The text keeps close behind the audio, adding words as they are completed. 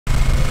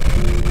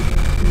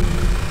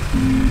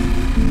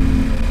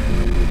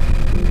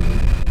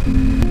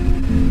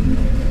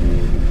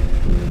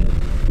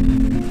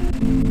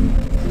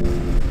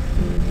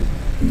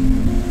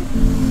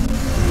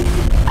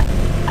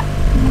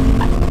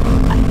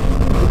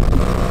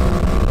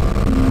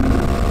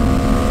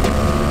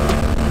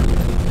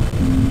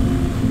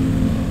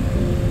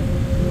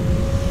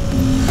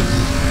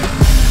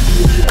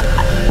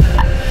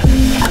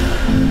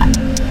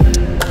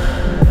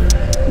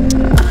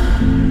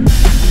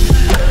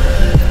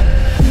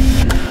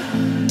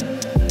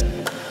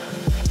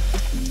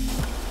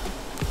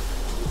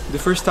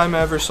first time I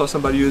ever saw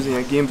somebody using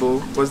a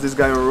gimbal was this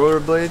guy on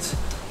rollerblades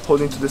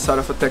holding to the side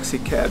of a taxi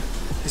cab.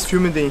 He's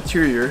filming the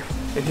interior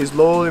and he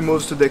slowly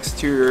moves to the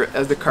exterior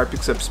as the car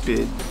picks up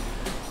speed.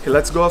 He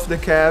lets go of the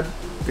cab,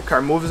 the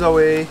car moves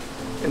away,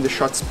 and the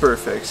shot's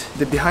perfect.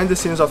 The behind the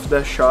scenes of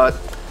that shot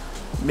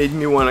made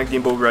me want a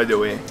gimbal right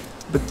away.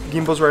 But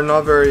gimbals were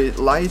not very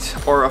light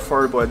or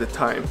affordable at the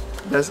time.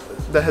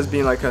 That has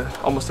been like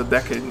almost a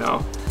decade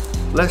now.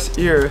 Last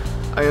year,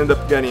 I ended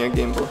up getting a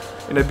gimbal,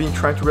 and I've been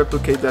trying to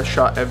replicate that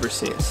shot ever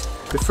since.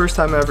 The first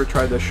time I ever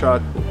tried that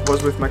shot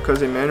was with my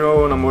cousin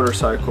Manuel on a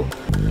motorcycle.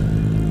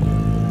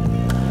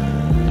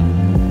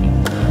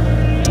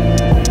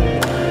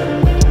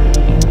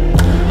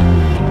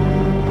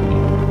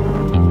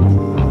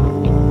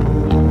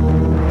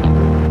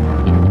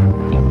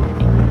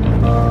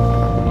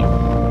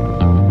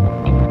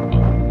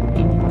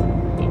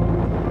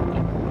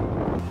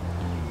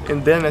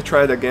 And then I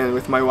tried again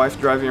with my wife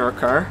driving our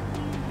car,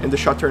 and the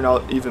shot turned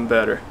out even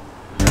better.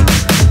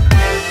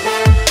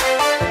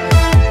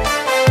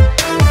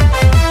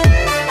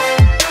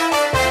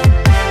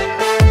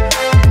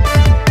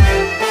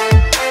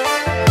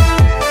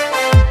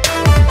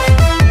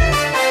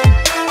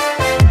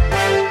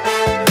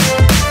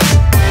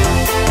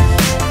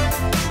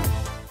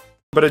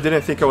 But I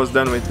didn't think I was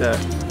done with that.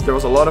 There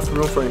was a lot of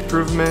room for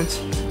improvement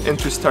and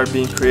to start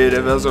being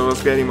creative as I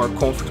was getting more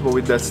comfortable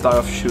with that style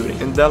of shooting.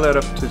 And that led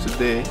up to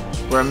today,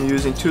 where I'm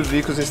using 2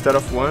 vehicles instead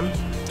of 1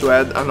 to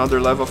add another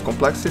level of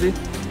complexity,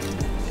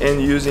 and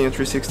using a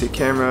 360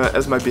 camera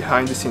as my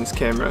behind the scenes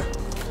camera.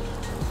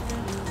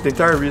 The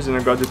entire reason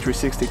I got the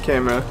 360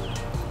 camera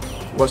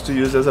was to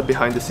use as a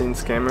behind the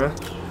scenes camera,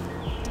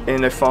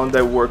 and I found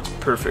that worked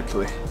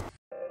perfectly.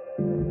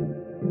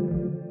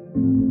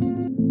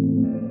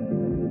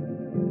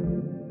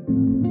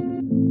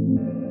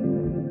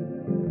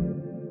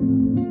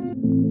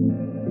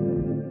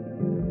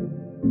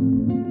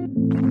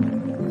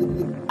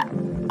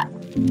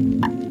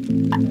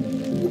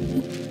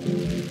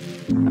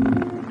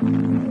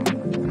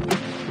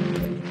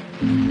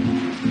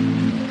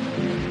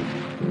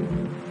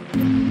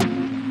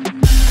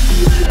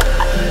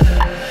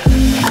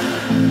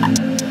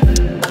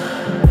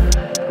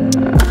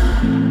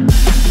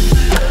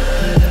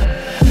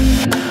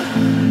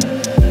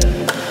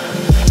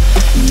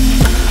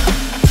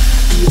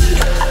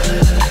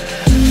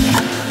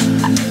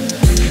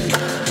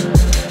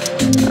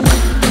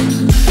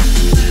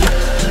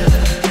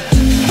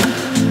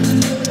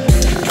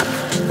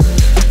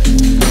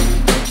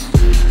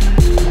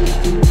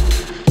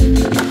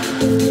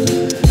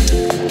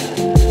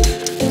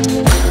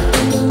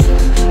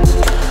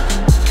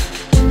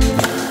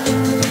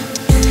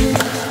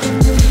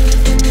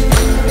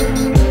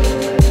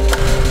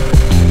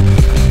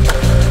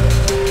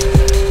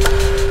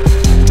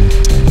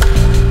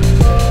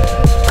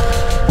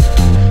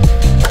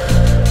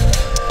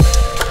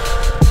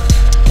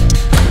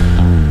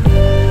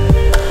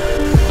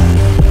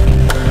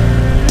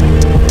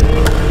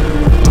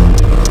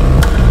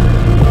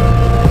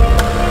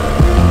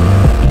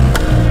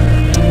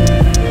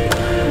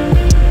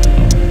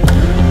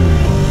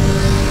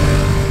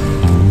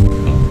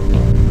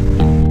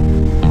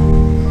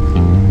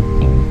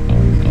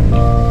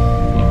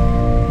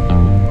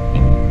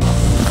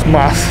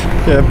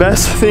 Yeah,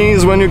 best thing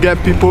is when you get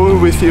people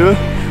with you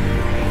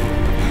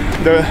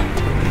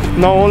that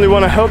not only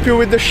want to help you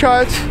with the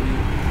shot,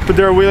 but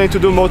they're willing to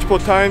do multiple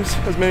times,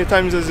 as many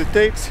times as it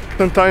takes.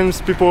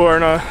 Sometimes people are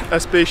not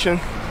as patient,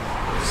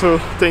 so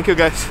thank you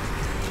guys.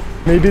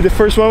 Maybe the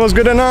first one was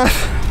good enough,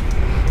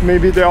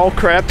 maybe they're all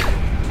crap.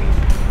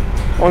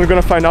 I'm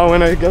gonna find out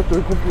when I get to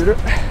the computer.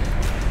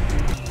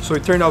 So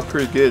it turned out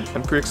pretty good.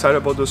 I'm pretty excited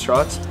about those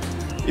shots,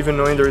 even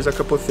knowing there is a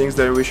couple things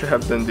that I wish I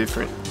have done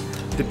different.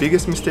 The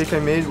biggest mistake I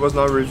made was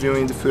not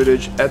reviewing the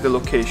footage at the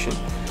location.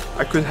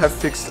 I could have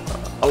fixed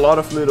a lot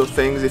of little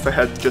things if I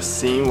had just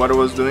seen what I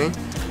was doing,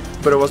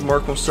 but I was more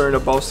concerned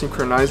about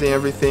synchronizing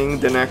everything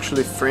than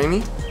actually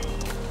framing.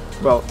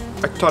 Well,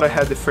 I thought I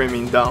had the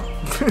framing down.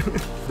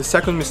 The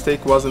second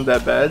mistake wasn't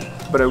that bad,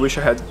 but I wish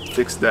I had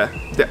fixed that.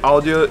 The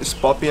audio is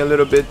popping a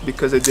little bit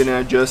because I didn't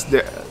adjust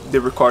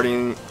the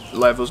recording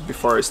levels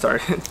before I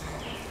started.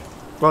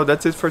 Well,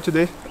 that's it for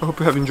today. I hope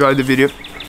you have enjoyed the video.